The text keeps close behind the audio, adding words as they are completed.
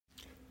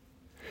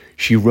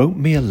She wrote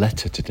me a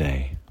letter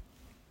today.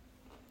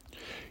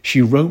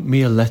 She wrote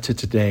me a letter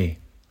today.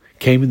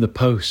 Came in the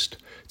post.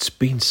 It's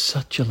been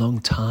such a long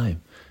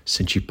time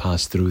since she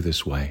passed through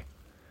this way.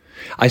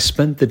 I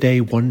spent the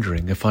day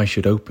wondering if I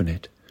should open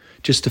it,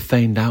 just to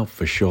find out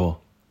for sure.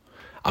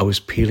 I was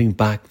peeling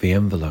back the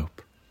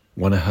envelope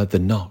when I heard the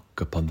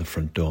knock upon the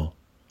front door.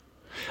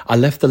 I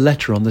left the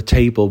letter on the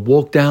table,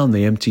 walked down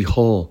the empty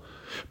hall,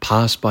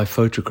 passed by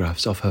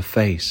photographs of her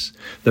face,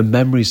 the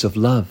memories of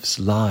loves,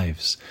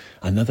 lives,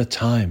 and other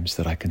times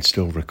that I can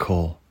still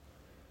recall.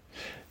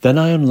 Then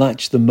I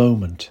unlatched the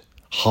moment,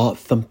 heart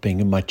thumping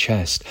in my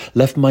chest,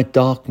 left my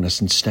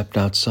darkness and stepped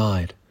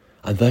outside.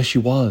 And there she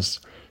was,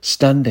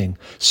 standing,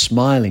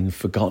 smiling,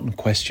 forgotten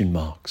question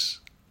marks.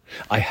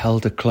 I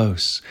held her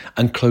close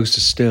and closer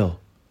still,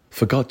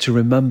 forgot to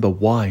remember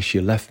why she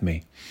left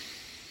me.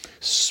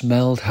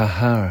 Smelled her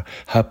hair,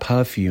 her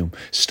perfume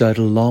stirred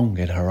along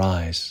in her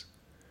eyes.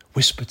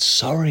 Whispered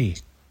sorry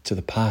to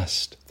the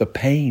past, the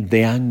pain,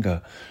 the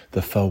anger,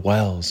 the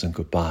farewells and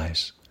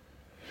goodbyes.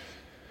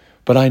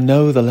 But I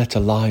know the letter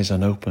lies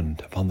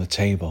unopened upon the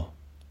table,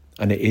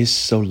 and it is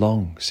so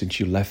long since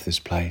you left this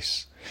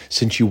place,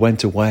 since you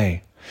went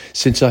away,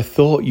 since I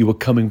thought you were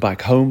coming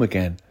back home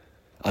again.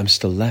 I'm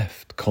still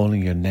left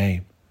calling your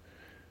name,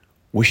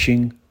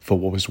 wishing for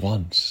what was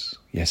once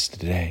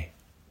yesterday.